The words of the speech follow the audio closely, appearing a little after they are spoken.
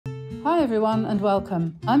Hi everyone and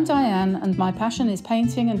welcome. I'm Diane and my passion is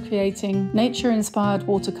painting and creating nature-inspired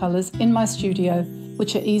watercolors in my studio,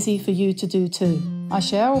 which are easy for you to do too. I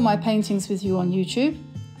share all my paintings with you on YouTube,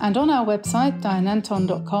 and on our website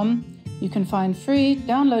dianeanton.com you can find free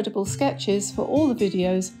downloadable sketches for all the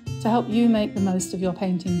videos to help you make the most of your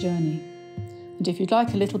painting journey. And if you'd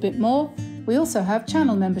like a little bit more, we also have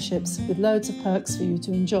channel memberships with loads of perks for you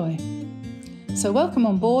to enjoy. So welcome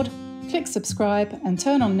on board. Click subscribe and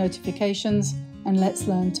turn on notifications, and let's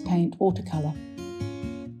learn to paint watercolour.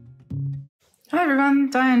 Hi everyone,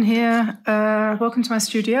 Diane here. Welcome to my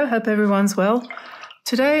studio. Hope everyone's well.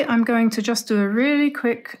 Today I'm going to just do a really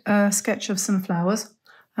quick sketch of some flowers,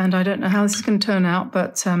 and I don't know how this is going to turn out,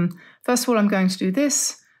 but first of all I'm going to do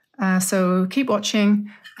this, so keep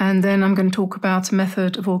watching, and then I'm going to talk about a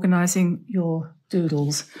method of organising your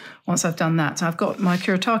doodles once I've done that. I've got my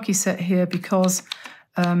curate set here because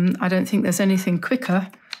I don't think there's anything quicker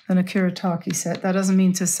than a curate set. That doesn't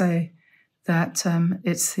mean to say that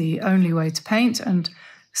it's the only way to paint, and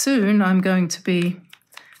soon I'm going to be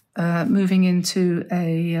moving into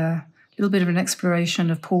a little bit of an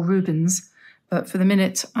exploration of Paul Rubens, but for the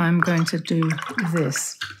minute I'm going to do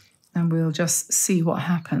this and we'll just see what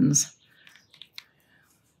happens.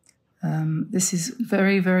 This is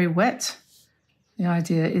very, very wet. The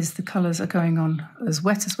idea is the colours are going on as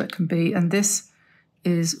wet can be, and this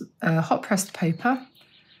is hot pressed paper.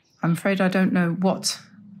 I'm afraid I don't know what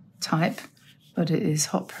type, but it is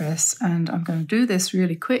hot press, and I'm going to do this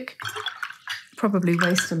really quick. Probably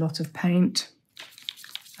waste a lot of paint,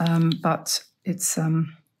 but it's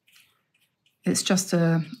just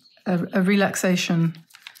a relaxation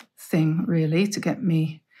thing really to get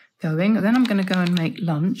me going. Then I'm going to go and make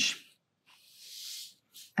lunch,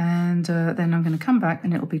 and then I'm going to come back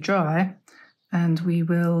and it will be dry, and we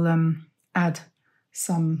will add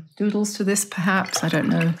some doodles to this perhaps. I don't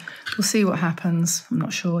know. We'll see what happens. I'm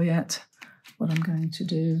not sure yet what I'm going to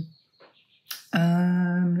do.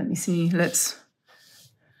 Let me see. Let's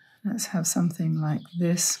have something like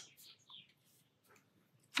this.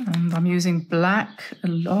 And I'm using black a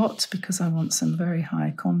lot because I want some very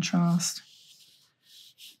high contrast.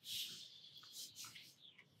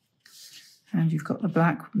 And you've got the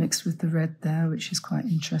black mixed with the red there, which is quite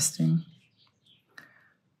interesting.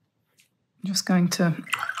 I'm just going to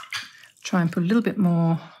try and put a little bit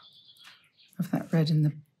more of that red in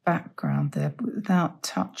the background there, but without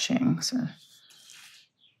touching. So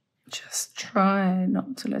just try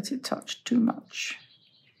not to let it touch too much.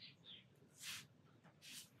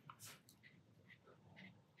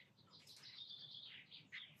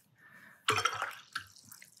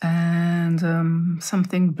 And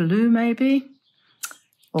something blue maybe,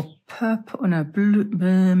 or purple. Oh no, blue.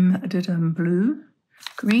 I did blue.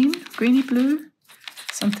 Greeny blue,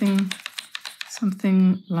 something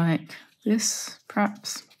like this,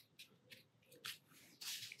 perhaps.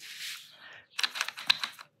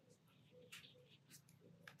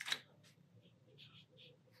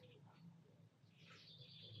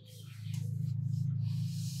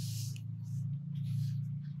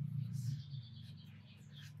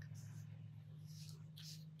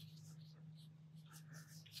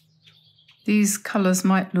 These colours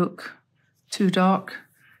might look too dark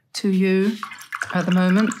to you at the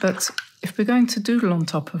moment, but if we're going to doodle on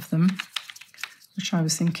top of them, which I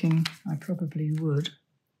was thinking I probably would,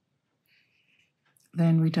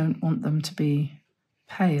 then we don't want them to be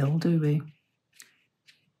pale, do we?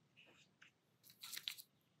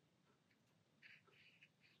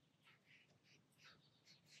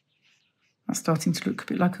 That's starting to look a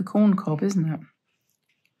bit like a corn cob, isn't it?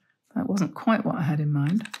 That wasn't quite what I had in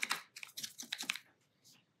mind.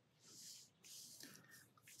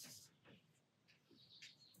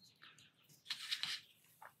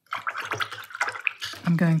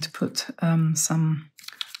 I'm going to put some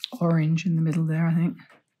orange in the middle there, I think,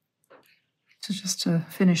 just to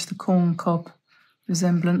finish the corn cob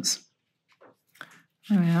resemblance.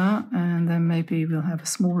 There we are, and then maybe we'll have a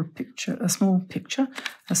small picture. It's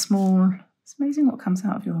amazing what comes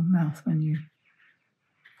out of your mouth when you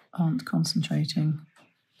aren't concentrating.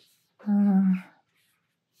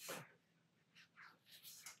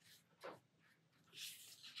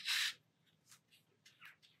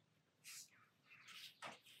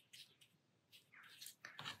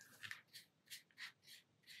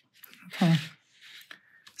 Okay,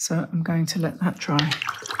 so I'm going to let that dry.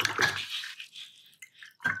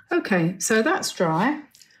 Okay, so that's dry,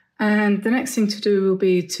 and the next thing to do will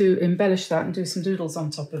be to embellish that and do some doodles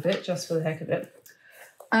on top of it, just for the heck of it.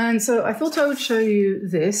 And so I thought I would show you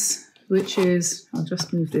this, which is, I'll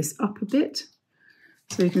just move this up a bit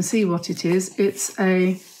so you can see what it is. It's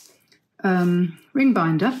a ring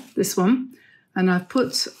binder, this one, and I've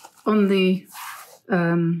put on the,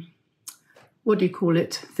 what do you call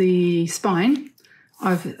it, the spine.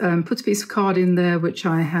 I've put a piece of card in there which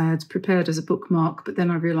I had prepared as a bookmark, but then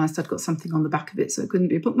I realised I'd got something on the back of it, so it couldn't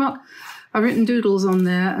be a bookmark. I've written doodles on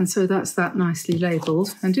there, and so that's that nicely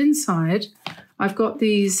labelled. And inside, I've got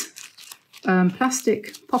these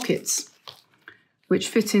plastic pockets which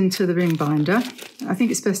fit into the ring binder. I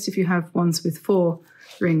think it's best if you have ones with 4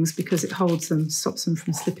 rings because it holds them, stops them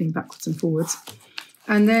from slipping backwards and forwards.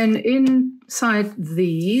 And then inside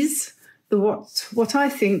these, what I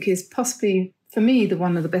think is possibly, for me,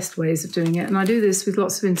 one of the best ways of doing it, and I do this with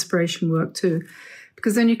lots of inspiration work too,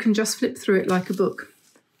 because then you can just flip through it like a book.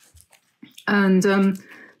 And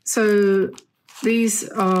so these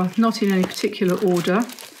are not in any particular order,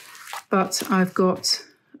 but I've got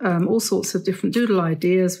all sorts of different doodle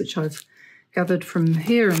ideas, which I've gathered from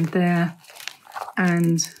here and there,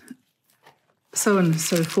 and so on and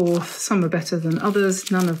so forth. Some are better than others.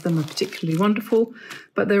 None of them are particularly wonderful,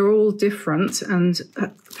 but they're all different. And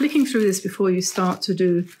flicking through this before you start to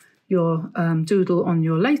do your doodle on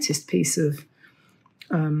your latest piece of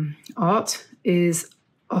art is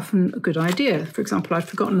often a good idea. For example, I'd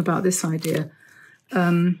forgotten about this idea.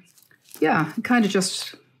 Yeah, it kind of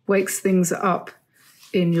just wakes things up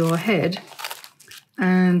in your head.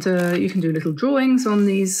 And you can do little drawings on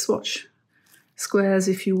these swatch squares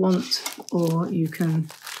if you want, or you can,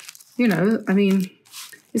 you know, I mean,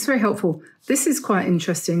 it's very helpful. This is quite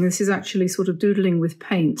interesting. This is actually sort of doodling with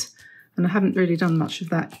paint, and I haven't really done much of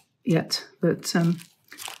that yet, but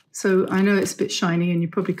so I know it's a bit shiny and you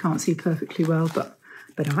probably can't see perfectly well, but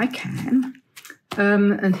I can.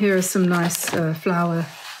 And here are some nice flower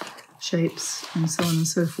shapes and so on and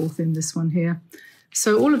so forth in this one here.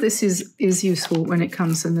 So all of this is useful when it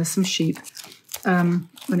comes, and there's some sheep,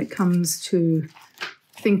 when it comes to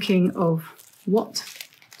thinking of what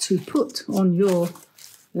to put on your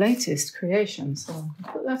latest creation. So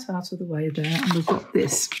I'll put that out of the way there, and we've got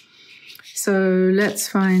this. So let's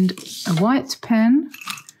find a white pen.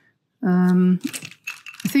 I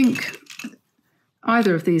think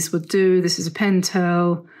either of these would do. This is a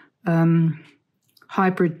Pentel,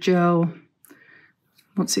 hybrid gel.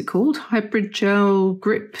 What's it called? Hybrid Gel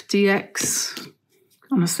Grip DX.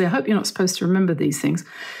 Honestly, I hope you're not supposed to remember these things.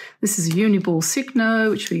 This is a Uniball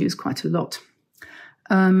Signo, which we use quite a lot.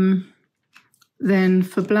 Then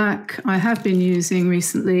for black, I have been using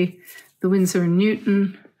recently the Winsor &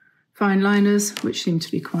 Newton fine liners, which seem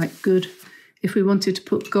to be quite good. If we wanted to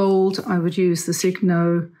put gold, I would use the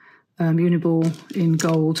Signo Uniball in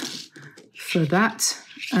gold for that.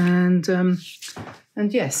 And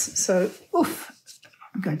yes, so oof.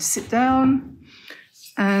 I'm going to sit down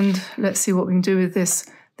and let's see what we can do with this.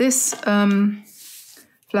 This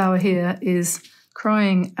flower here is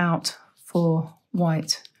crying out for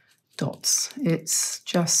white dots. It's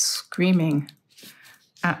just screaming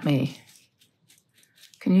at me.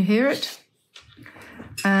 Can you hear it?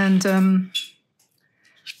 And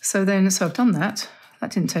so I've done that.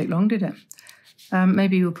 That didn't take long, did it?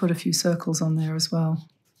 Maybe we'll put a few circles on there as well.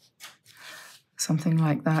 Something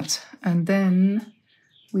like that. And then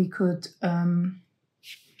we could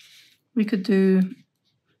do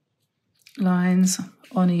lines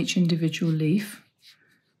on each individual leaf,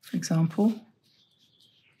 for example,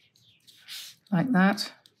 like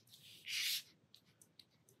that.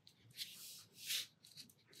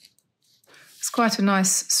 It's quite a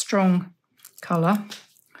nice, strong colour,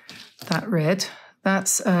 that red.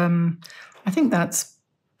 That's, I think that's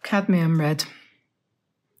cadmium red.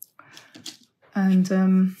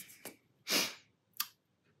 And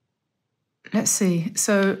let's see,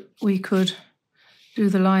 so we could do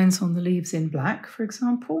the lines on the leaves in black, for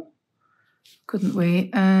example, couldn't we?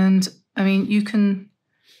 And I mean, you can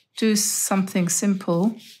do something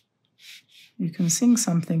simple. You can sing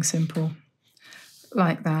something simple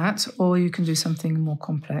like that, or you can do something more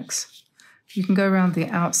complex. You can go around the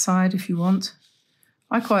outside if you want.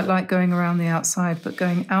 I quite like going around the outside, but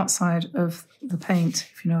going outside of the paint,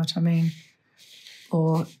 if you know what I mean,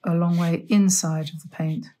 or a long way inside of the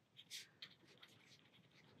paint.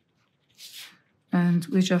 And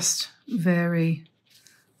we just vary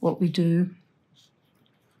what we do.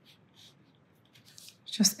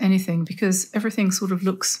 Just anything, because everything sort of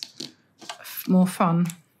looks more fun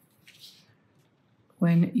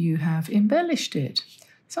when you have embellished it.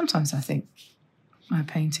 Sometimes I think my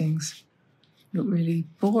paintings look really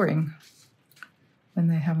boring when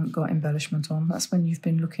they haven't got embellishment on. That's when you've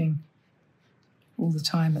been looking all the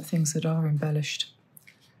time at things that are embellished.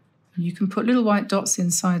 And you can put little white dots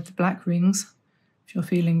inside the black rings if you're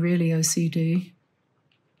feeling really OCD.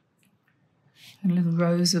 And little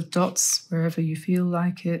rows of dots wherever you feel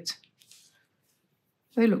like it.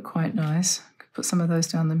 They look quite nice. Could put some of those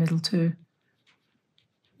down the middle too.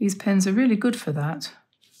 These pens are really good for that.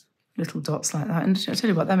 Little dots like that. And I'll tell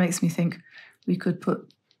you what, that makes me think we could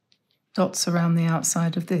put dots around the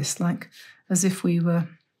outside of this, like as if we were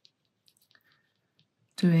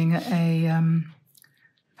doing a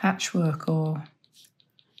patchwork or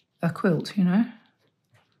a quilt, you know,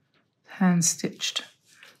 hand-stitched,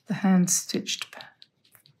 the hand-stitched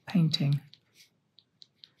painting.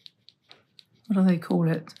 What do they call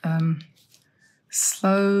it?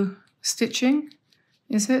 Slow stitching,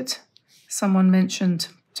 is it? Someone mentioned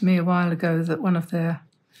to me a while ago that one of their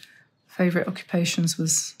favourite occupations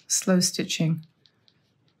was slow stitching,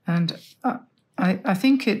 and I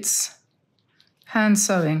think it's hand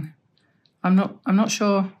sewing. I'm not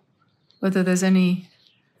sure whether there's any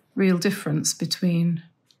real difference between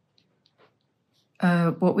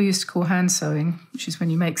what we used to call hand sewing, which is when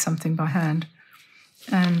you make something by hand,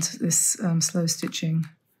 and this slow stitching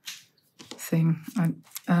thing.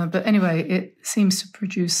 But anyway, it seems to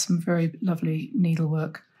produce some very lovely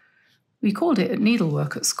needlework. We called it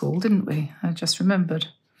needlework at school, didn't we? I just remembered.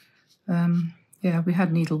 Yeah, we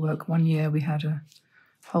had needlework one year. We had a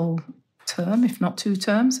whole term, if not 2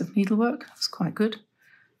 terms, of needlework. It was quite good.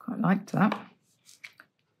 Quite liked that.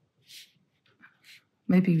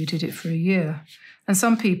 Maybe we did it for a year. And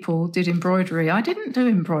some people did embroidery. I didn't do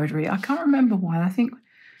embroidery. I can't remember why. I think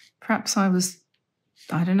perhaps I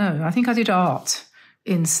don't know. I think I did art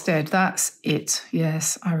instead. That's it.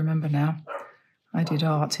 Yes, I remember now. I did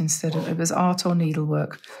art instead of, it was art or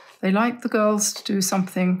needlework. They liked the girls to do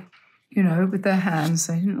something, you know, with their hands.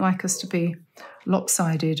 They didn't like us to be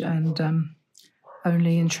lopsided and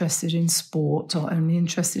only interested in sport or only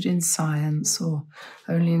interested in science or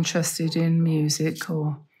only interested in music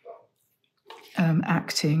or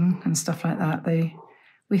acting and stuff like that.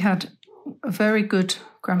 We had a very good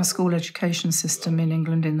grammar school education system in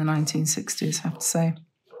England in the 1960s, I have to say.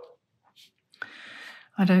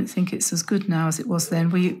 I don't think it's as good now as it was then.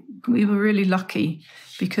 We were really lucky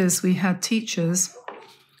because we had teachers,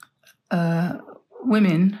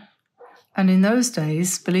 women, and in those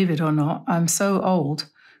days, believe it or not, I'm so old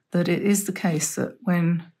that it is the case that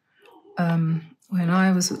when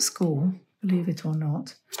I was at school, believe it or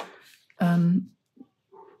not,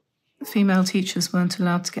 female teachers weren't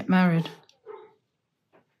allowed to get married.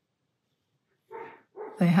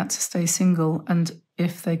 They had to stay single, and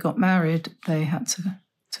if they got married, they had to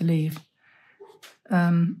leave.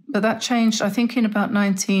 But that changed, I think, in about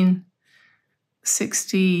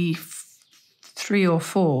 1963 or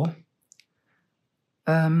 4,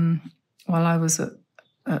 while I was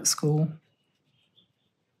at school.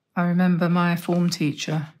 I remember my form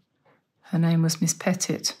teacher, her name was Miss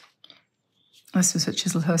Pettit. This was at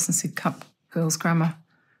Chislehurst and Sidcup Girls' Grammar.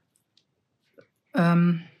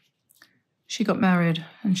 She got married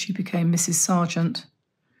and she became Mrs. Sargent.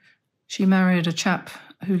 She married a chap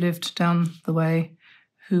who lived down the way,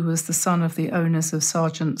 who was the son of the owners of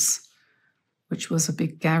Sargent's, which was a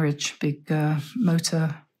big garage, big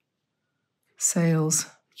motor sales.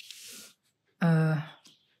 What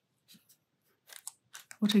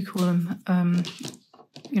do you call them?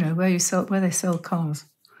 You know, where they sell cars.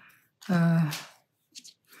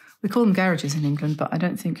 We call them garages in England, but I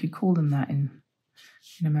don't think you call them that in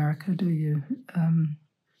America, do you?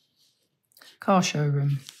 Car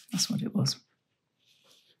showroom, that's what it was.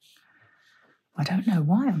 I don't know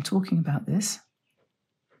why I'm talking about this.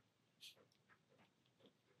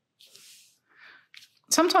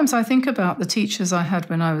 Sometimes I think about the teachers I had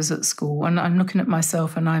when I was at school, and I'm looking at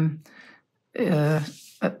myself, and I'm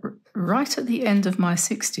right at the end of my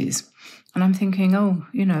 60s, and I'm thinking, oh,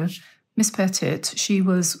 you know, Miss Pettit,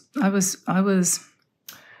 I was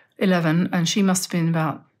 11, and she must have been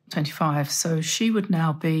about 25, so she would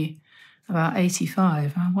now be about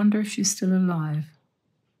 85. I wonder if she's still alive.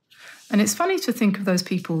 And it's funny to think of those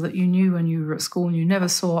people that you knew when you were at school and you never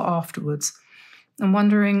saw afterwards, and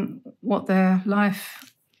wondering what their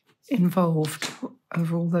life involved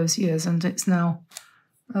over all those years, and it's now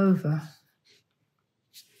over.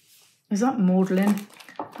 Is that maudlin?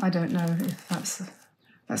 I don't know if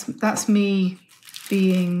that's me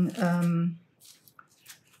being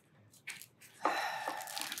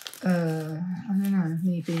I don't know,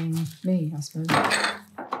 me being me, I suppose.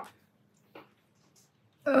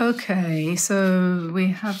 Okay, so we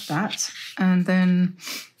have that, and then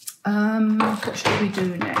what should we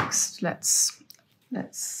do next? Let's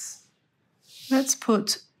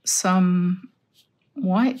put some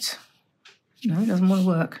white. No, it doesn't want to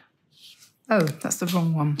work. Oh, that's the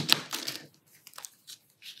wrong one.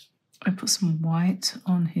 I put some white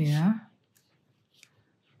on here.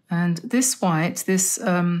 And this white, this,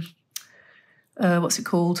 what's it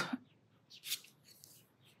called?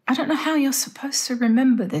 I don't know how you're supposed to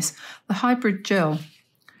remember this. The hybrid gel.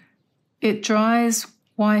 It dries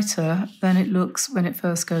whiter than it looks when it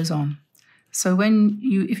first goes on. So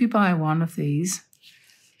if you buy one of these,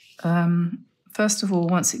 first of all,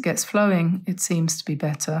 once it gets flowing, it seems to be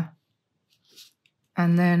better.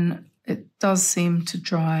 And then it does seem to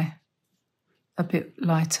dry a bit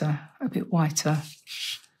lighter, a bit whiter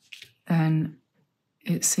than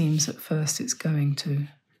it seems at first it's going to.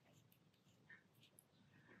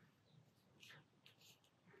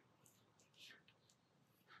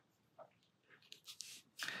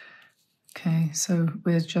 Okay, so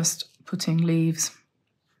we're just putting leaves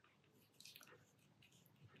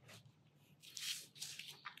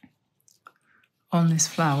on this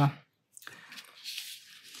flower.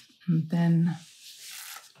 And then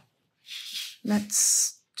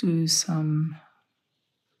let's do some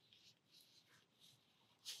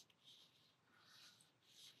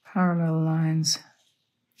parallel lines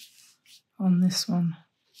on this one.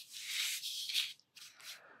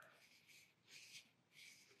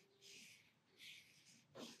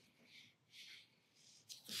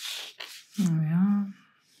 There we are.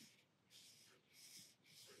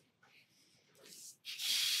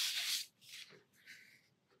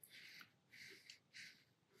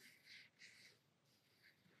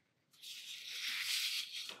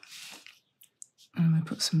 And we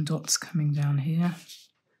put some dots coming down here.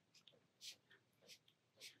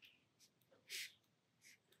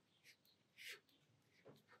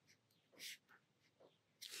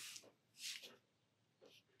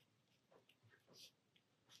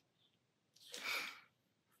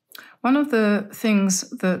 One of the things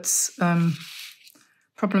that's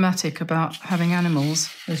problematic about having animals,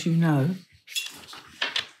 as you know,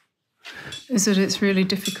 is that it's really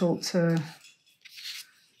difficult to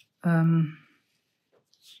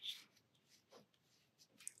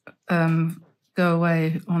go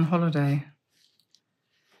away on holiday.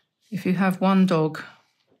 If you have one dog,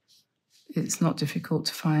 it's not difficult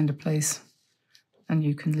to find a place and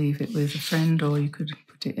you can leave it with a friend, or you could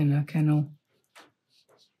put it in a kennel,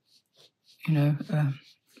 you know, a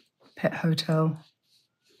pet hotel.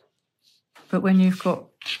 But when you've got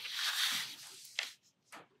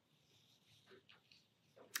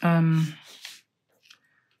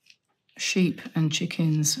sheep and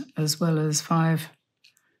chickens, as well as 5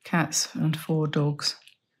 cats and 4 dogs,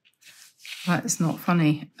 that is not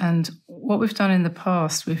funny. And what we've done in the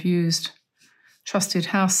past, we've used trusted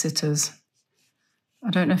house sitters. I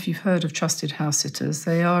don't know if you've heard of trusted house sitters.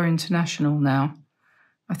 They are international now.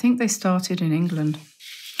 I think they started in England.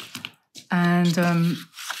 And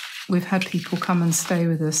we've had people come and stay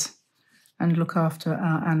with us and look after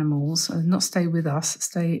our animals, and not stay with us,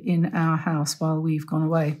 stay in our house while we've gone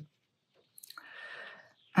away.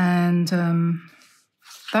 And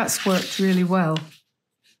that's worked really well.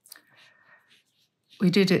 We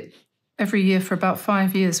did it every year for about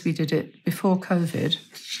 5 years. We did it before COVID.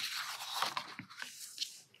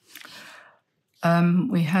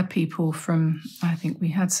 We had people from, I think we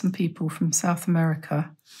had some people from South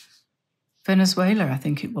America, Venezuela, I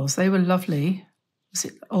think it was. They were lovely. Was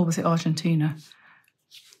it Argentina?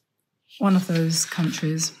 One of those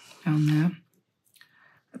countries down there.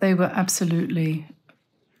 They were absolutely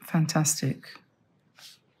fantastic,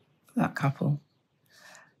 that couple.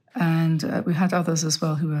 And we had others as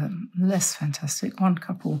well who were less fantastic. One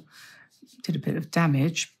couple did a bit of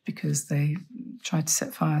damage because they tried to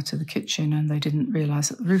set fire to the kitchen and they didn't realise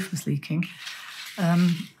that the roof was leaking.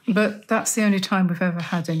 But that's the only time we've ever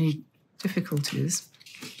had any difficulties.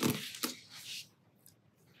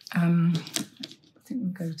 I think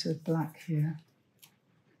we'll go to black here.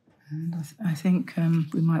 And I think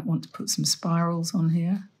we might want to put some spirals on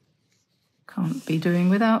here. Can't be doing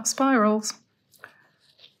without spirals.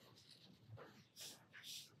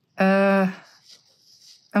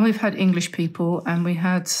 And we've had English people, and we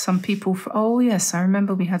had some people from, oh yes, I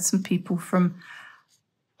remember we had some people from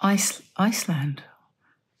Iceland,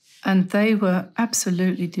 and they were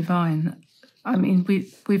absolutely divine. I mean,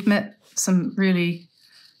 we've met some really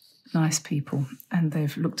nice people, and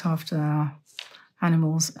they've looked after our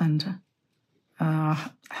animals and our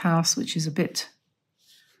house, which is a bit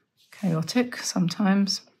chaotic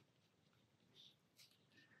sometimes.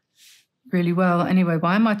 Really well. Anyway,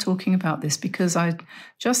 why am I talking about this? Because I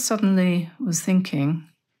just suddenly was thinking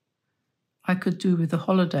I could do with a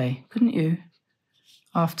holiday, couldn't you?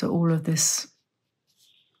 After all of this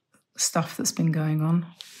stuff that's been going on.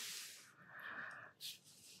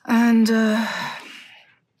 And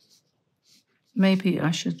maybe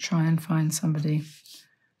I should try and find somebody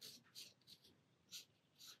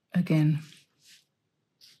again.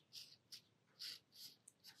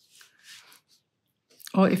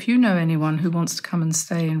 Or if you know anyone who wants to come and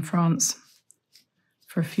stay in France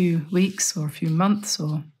for a few weeks or a few months,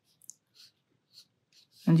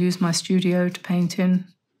 and use my studio to paint in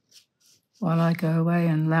while I go away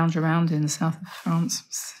and lounge around in the south of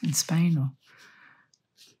France, in Spain, or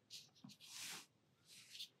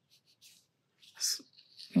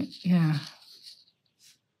yeah,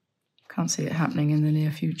 can't see it happening in the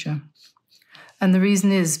near future. And the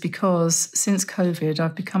reason is because since COVID,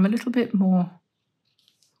 I've become a little bit more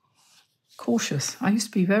cautious. I used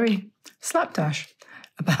to be very slapdash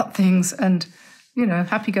about things and, you know,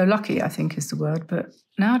 happy-go-lucky, I think is the word. But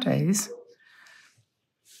nowadays,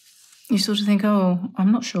 you sort of think, oh,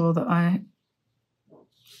 I'm not sure that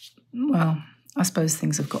well, I suppose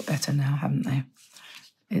things have got better now, haven't they?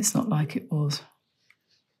 It's not like it was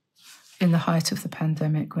in the height of the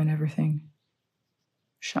pandemic when everything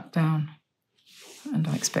shut down. And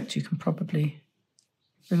I expect you can probably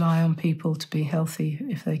rely on people to be healthy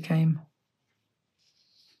if they came.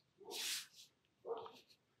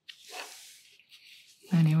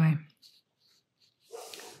 Anyway,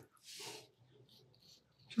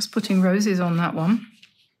 just putting roses on that one.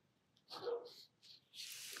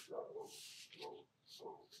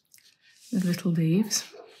 With little leaves.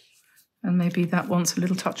 And maybe that wants a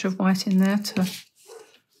little touch of white in there to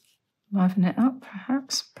liven it up,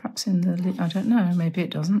 perhaps. Perhaps in the, I don't know, maybe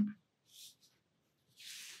it doesn't.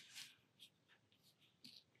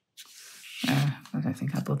 I don't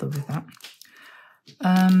think I bother with that.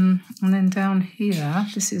 And then down here,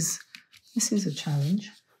 this is a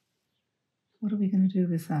challenge. What are we going to do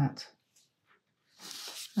with that?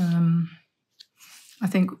 I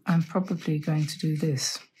think I'm probably going to do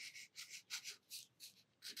this.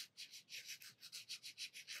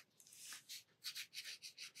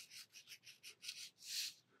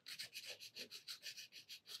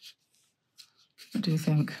 What do you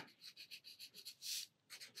think?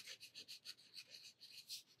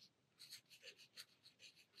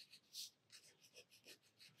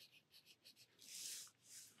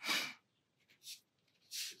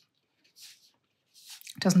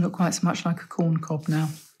 It doesn't look quite so much like a corn cob now.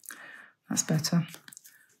 That's better.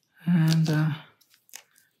 And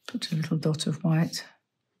put a little dot of white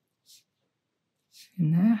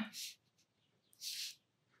in there.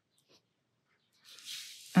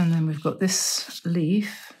 And then we've got this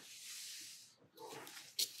leaf.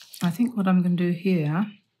 I think what I'm going to do here,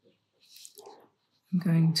 I'm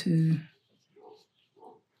going to...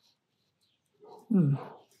 Ooh,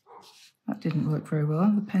 that didn't work very well.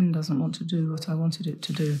 The pen doesn't want to do what I wanted it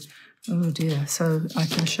to do. Oh dear. So I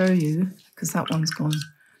can show you, because that one's gone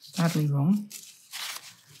badly wrong,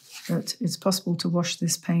 that it's possible to wash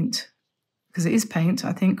this paint, because it is paint.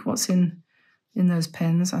 I think what's in those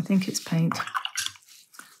pens, I think it's paint.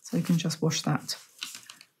 So you can just wash that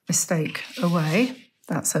mistake away.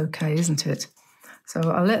 That's okay, isn't it? So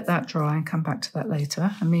I'll let that dry and come back to that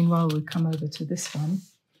later. And meanwhile, we'll come over to this one.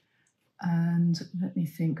 And let me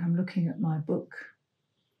think, I'm looking at my book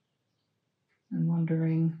and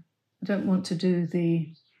wondering, I don't want to do the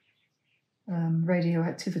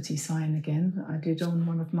radioactivity sign again that I did on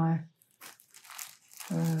one of my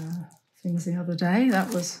things the other day.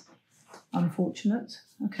 That was unfortunate.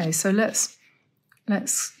 Okay, so let's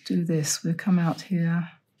do this. We'll come out here,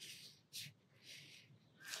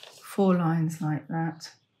 4 lines like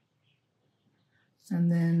that.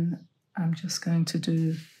 And then I'm just going to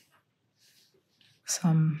do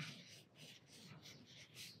some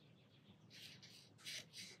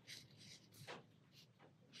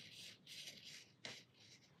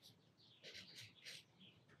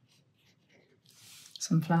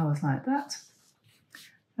flowers like that.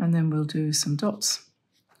 And then we'll do some dots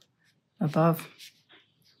above,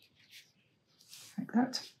 like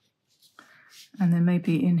that. And then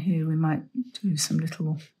maybe in here we might do some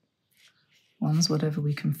little ones, whatever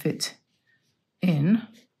we can fit in,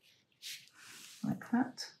 like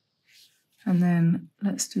that. And then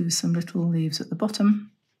let's do some little leaves at the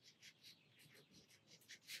bottom.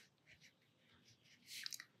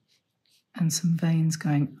 And some veins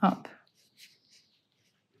going up,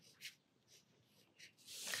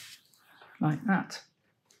 like that.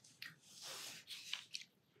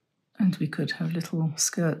 And we could have little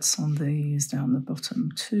skirts on these down the bottom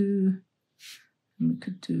too. And we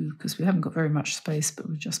could do, because we haven't got very much space, but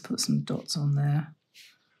we've just put some dots on there.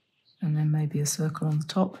 And then maybe a circle on the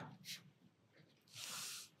top,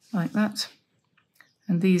 like that.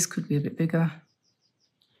 And these could be a bit bigger.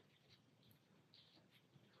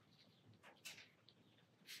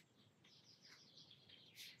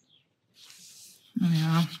 There we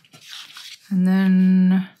are. And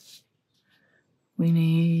then we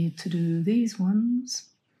need to do these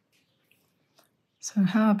ones. So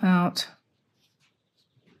how about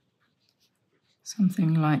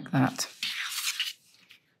something like that?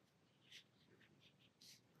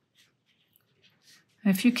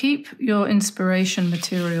 If you keep your inspiration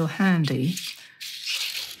material handy,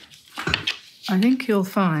 I think you'll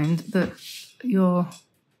find that your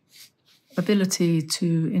ability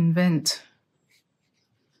to invent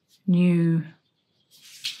new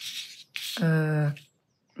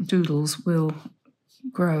doodles will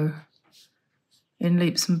grow in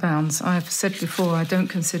leaps and bounds. I've said before, I don't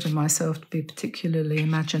consider myself to be a particularly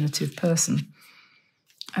imaginative person,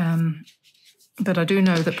 but I do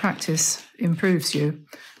know that practice improves you.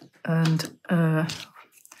 And I'm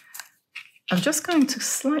just going to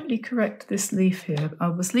slightly correct this leaf here. I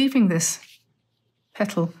was leaving this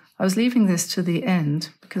petal, I was leaving this to the end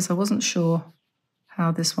because I wasn't sure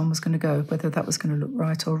how this one was going to go, whether that was going to look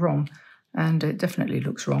right or wrong. And it definitely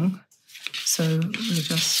looks wrong. So we'll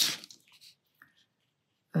just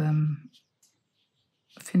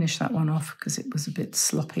finish that one off because it was a bit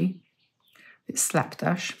sloppy, a bit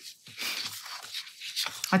slapdash.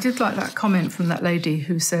 I did like that comment from that lady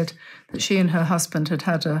who said that she and her husband had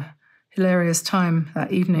had a hilarious time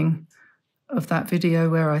that evening of that video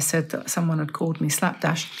where I said that someone had called me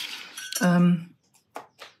slapdash. I'm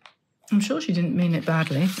sure she didn't mean it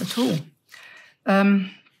badly at all.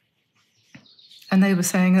 And they were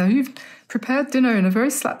saying, oh, you've prepared dinner in a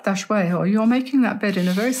very slapdash way, or you're making that bed in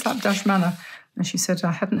a very slapdash manner. And she said,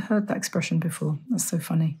 I hadn't heard that expression before. That's so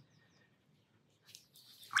funny.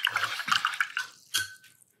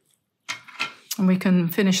 And we can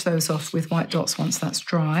finish those off with white dots once that's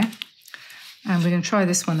dry. And we're going to try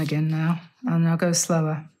this one again now, and I'll go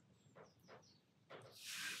slower.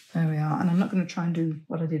 There we are. And I'm not going to try and do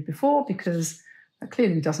what I did before because that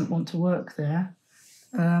clearly doesn't want to work there.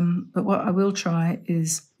 But what I will try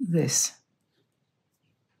is this.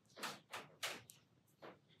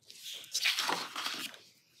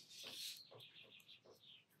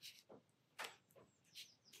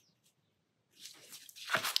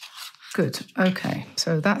 Good, okay,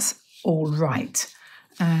 so that's all right.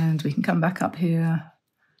 And we can come back up here.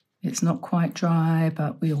 It's not quite dry,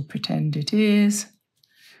 but we'll pretend it is,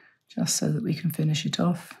 just so that we can finish it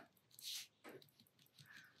off.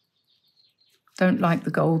 Don't like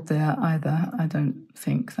the gold there either. I don't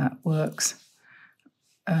think that works.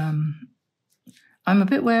 I'm a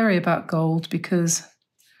bit wary about gold because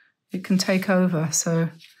it can take over. So,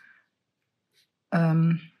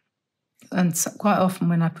 and quite often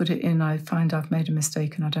when I put it in, I find I've made a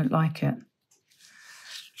mistake and I don't like it.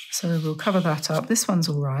 So we'll cover that up. This one's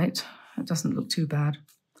all right. It doesn't look too bad.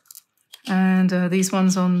 And these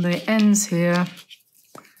ones on the ends here,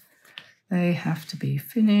 they have to be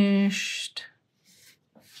finished.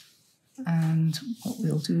 And what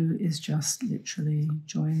we'll do is just literally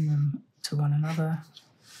join them to one another.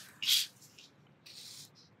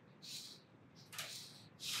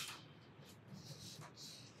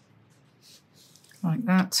 Like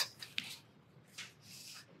that.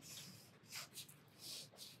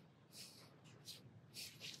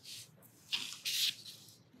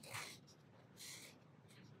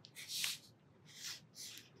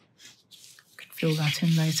 Can fill that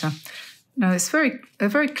in later. Now it's a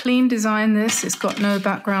very clean design, this. It's got no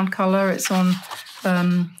background colour. It's on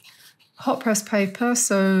hot press paper,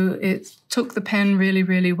 so it took the pen really,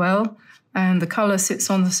 really well. And the colour sits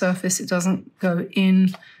on the surface. It doesn't go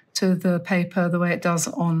in to the paper the way it does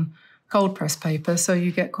on cold press paper. So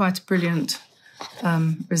you get quite a brilliant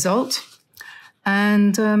result.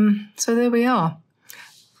 And so there we are.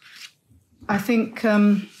 I think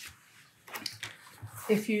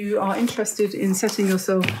if you are interested in setting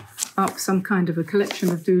yourself up some kind of a collection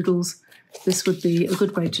of doodles, this would be a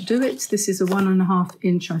good way to do it. This is a 1.5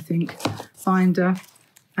 inch, I think, binder.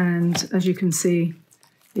 And as you can see,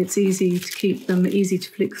 it's easy to keep them, easy to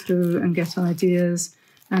flick through and get ideas.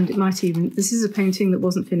 And it might even, this is a painting that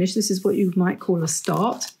wasn't finished. This is what you might call a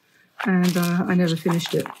start. And I never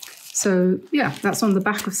finished it. So yeah, that's on the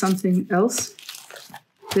back of something else.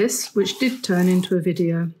 This, which did turn into a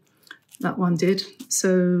video. That one did.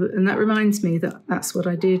 So, and that reminds me that that's what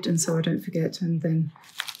I did, and so I don't forget. And then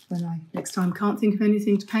when I next time can't think of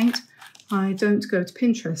anything to paint, I don't go to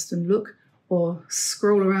Pinterest and look or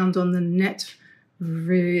scroll around on the net,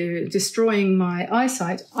 destroying my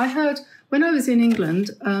eyesight. I heard when I was in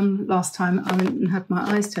England last time, I went and had my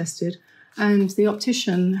eyes tested, and the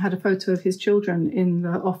optician had a photo of his children in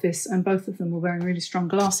the office, and both of them were wearing really strong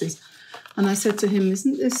glasses. And I said to him,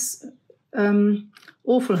 isn't this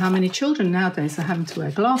awful how many children nowadays are having to wear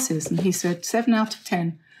glasses? And he said 7 out of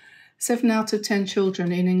 10. 7 out of 10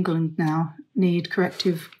 children in England now need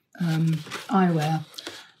corrective eyewear.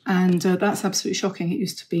 And that's absolutely shocking. It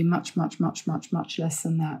used to be much, much, much, much, much less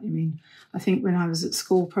than that. I mean, I think when I was at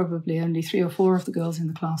school, probably only 3 or 4 of the girls in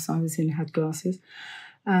the class I was in had glasses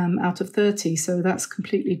out of 30. So that's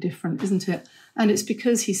completely different, isn't it? And it's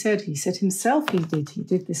because he said himself he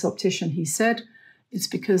did this optician. He said it's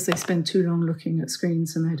because they spend too long looking at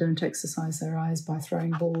screens and they don't exercise their eyes by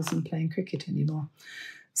throwing balls and playing cricket anymore.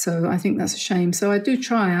 So I think that's a shame. So I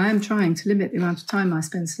am trying to limit the amount of time I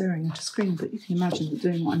spend staring at a screen, but you can imagine that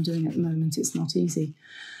doing what I'm doing at the moment, it's not easy.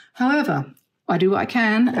 However, I do what I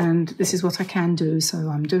can, and this is what I can do, so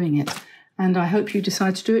I'm doing it. And I hope you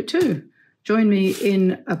decide to do it too. Join me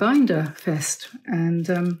in a binder fest.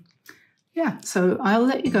 And yeah, so I'll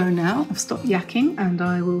let you go now. I've stopped yakking, and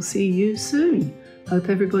I will see you soon. Hope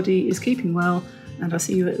everybody is keeping well. And I'll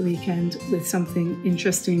see you at the weekend with something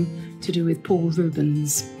interesting to do with Paul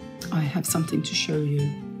Rubens. I have something to show you.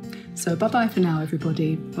 So bye-bye for now,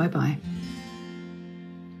 everybody. Bye-bye.